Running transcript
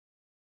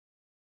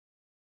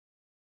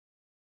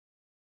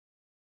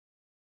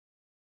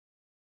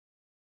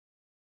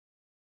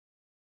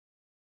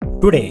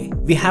Today,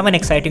 we have an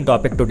exciting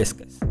topic to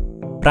discuss.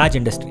 Praj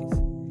Industries,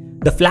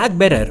 the flag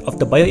bearer of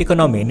the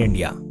bioeconomy in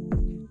India.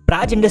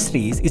 Praj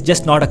Industries is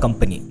just not a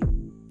company.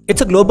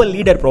 It's a global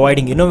leader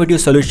providing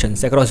innovative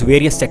solutions across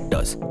various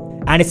sectors,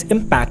 and its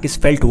impact is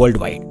felt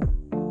worldwide.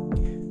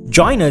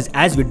 Join us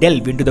as we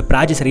delve into the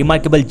Praj's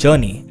remarkable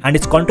journey and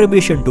its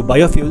contribution to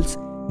biofuels,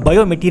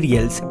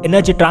 biomaterials,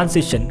 energy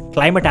transition,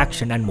 climate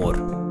action, and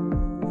more.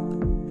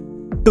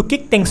 To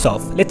kick things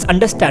off, let's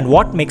understand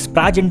what makes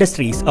Praj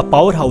Industries a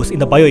powerhouse in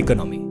the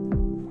bioeconomy.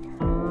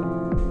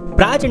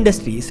 Praj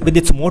Industries, with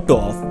its motto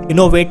of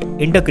innovate,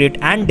 integrate,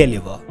 and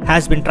deliver,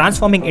 has been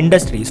transforming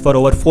industries for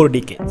over 4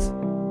 decades.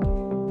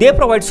 They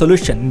provide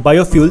solutions in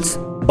biofuels,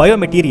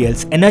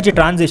 biomaterials, energy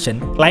transition,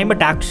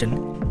 climate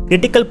action,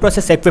 critical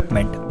process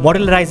equipment,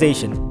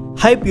 modularization,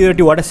 high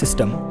purity water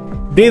system,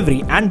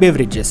 brewery and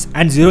beverages,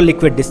 and zero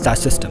liquid discharge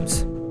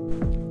systems.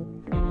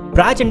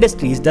 Praj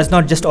Industries does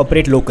not just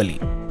operate locally.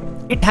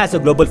 It has a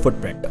global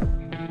footprint.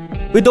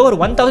 With over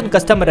 1,000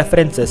 customer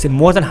references in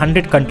more than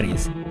 100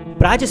 countries,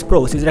 Praj's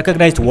Pros is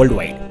recognized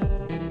worldwide.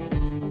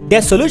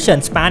 Their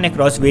solutions span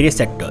across various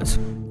sectors,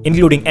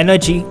 including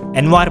energy,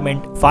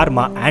 environment,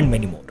 pharma, and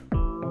many more.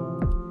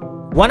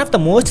 One of the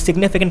most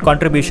significant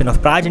contributions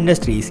of Praj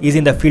Industries is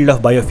in the field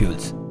of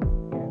biofuels.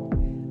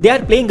 They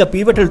are playing a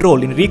pivotal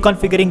role in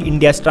reconfiguring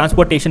India's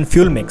transportation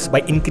fuel mix by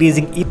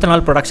increasing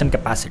ethanol production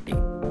capacity.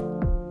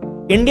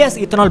 India's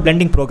ethanol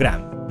blending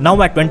program,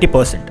 now at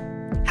 20%,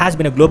 has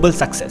been a global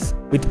success,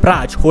 with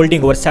Praj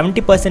holding over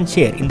 70%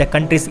 share in the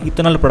country's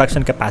ethanol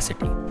production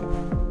capacity.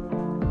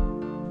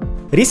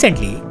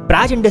 Recently,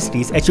 Praj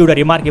Industries achieved a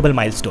remarkable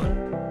milestone.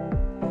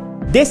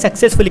 They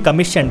successfully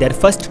commissioned their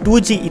first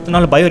 2G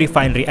ethanol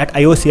biorefinery at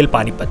IOCL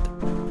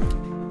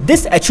Panipat.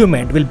 This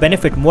achievement will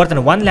benefit more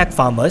than 1 lakh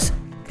farmers,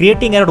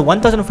 creating around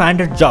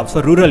 1,500 jobs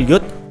for rural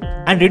youth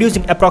and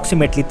reducing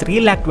approximately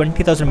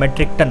 320,000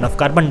 metric ton of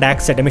carbon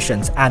dioxide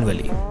emissions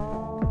annually.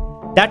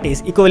 That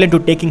is equivalent to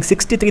taking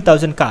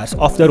 63,000 cars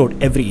off the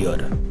road every year.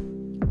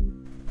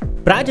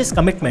 Praj's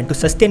commitment to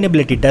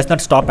sustainability does not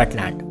stop at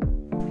land.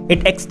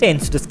 It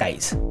extends to the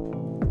skies.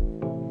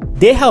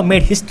 They have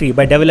made history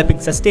by developing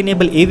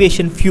sustainable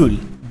aviation fuel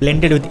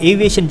blended with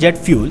aviation jet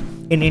fuel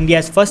in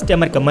India's first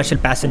ever commercial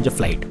passenger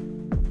flight.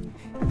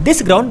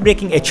 This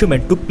groundbreaking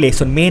achievement took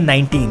place on May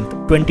 19,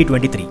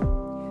 2023,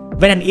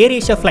 when an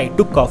AirAsia flight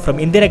took off from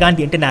Indira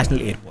Gandhi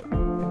International Airport.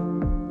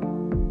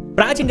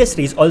 Praj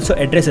Industries also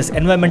addresses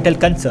environmental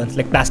concerns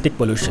like plastic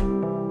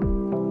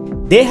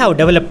pollution. They have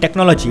developed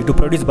technology to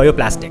produce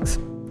bioplastics,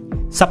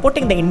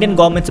 supporting the Indian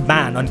government's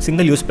ban on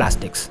single-use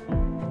plastics.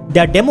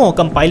 Their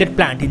demo-cum-pilot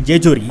plant in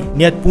Jejuri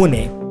near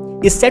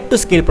Pune is set to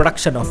scale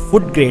production of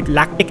food-grade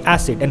lactic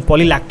acid and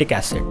polylactic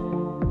acid.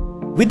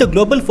 With the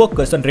global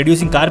focus on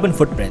reducing carbon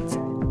footprints,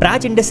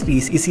 Praj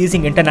Industries is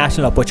seizing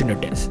international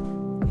opportunities.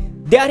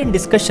 They are in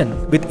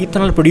discussion with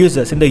ethanol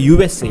producers in the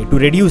USA to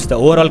reduce the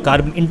overall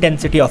carbon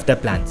intensity of their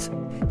plants,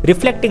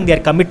 reflecting their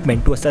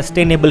commitment to a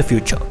sustainable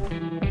future.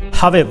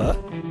 However,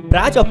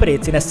 Praj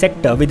operates in a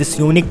sector with its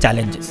unique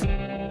challenges.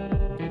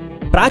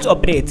 Praj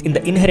operates in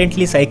the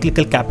inherently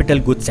cyclical capital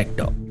goods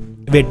sector,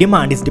 where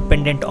demand is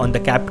dependent on the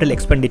capital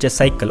expenditure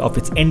cycle of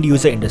its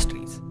end-user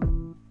industries.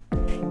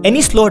 Any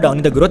slowdown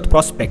in the growth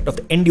prospect of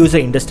the end-user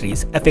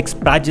industries affects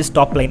Praj's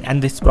top line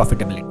and its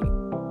profitability.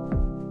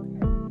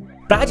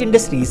 Praj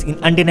Industries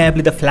is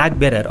undeniably the flag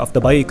bearer of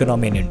the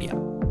bioeconomy in India,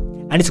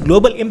 and its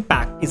global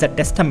impact is a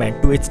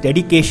testament to its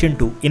dedication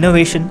to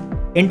innovation,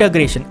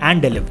 integration,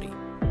 and delivery.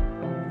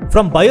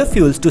 From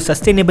biofuels to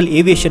sustainable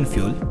aviation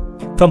fuel,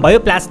 from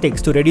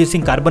bioplastics to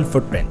reducing carbon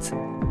footprints,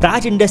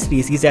 Praj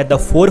Industries is at the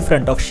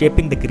forefront of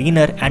shaping the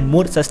greener and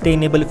more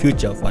sustainable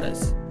future for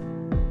us.